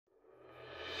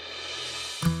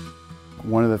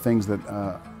One of the things that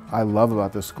I love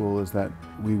about this school is that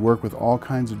we work with all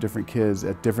kinds of different kids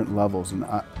at different levels, and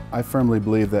I firmly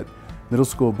believe that middle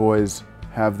school boys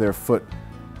have their foot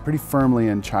pretty firmly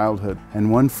in childhood and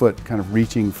one foot kind of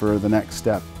reaching for the next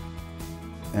step.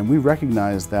 And we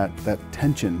recognize that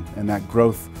tension and that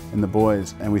growth in the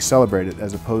boys, and we celebrate it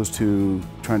as opposed to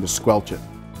trying to squelch it.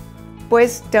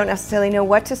 Boys don't necessarily know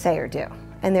what to say or do,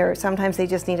 and sometimes they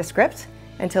just need a script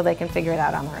until they can figure it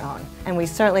out on their own. And we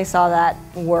certainly saw that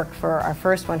work for our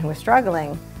first one who was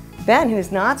struggling. Ben,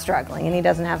 who's not struggling and he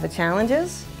doesn't have the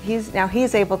challenges, he's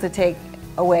able to take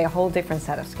away a whole different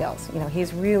set of skills. You know,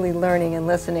 he's really learning and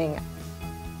listening,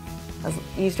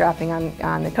 eavesdropping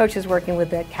on the coaches, working with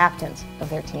the captains of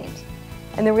their teams.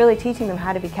 And they're really teaching them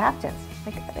how to be captains.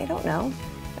 Like, they don't know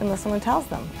unless someone tells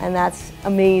them, and that's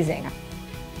amazing.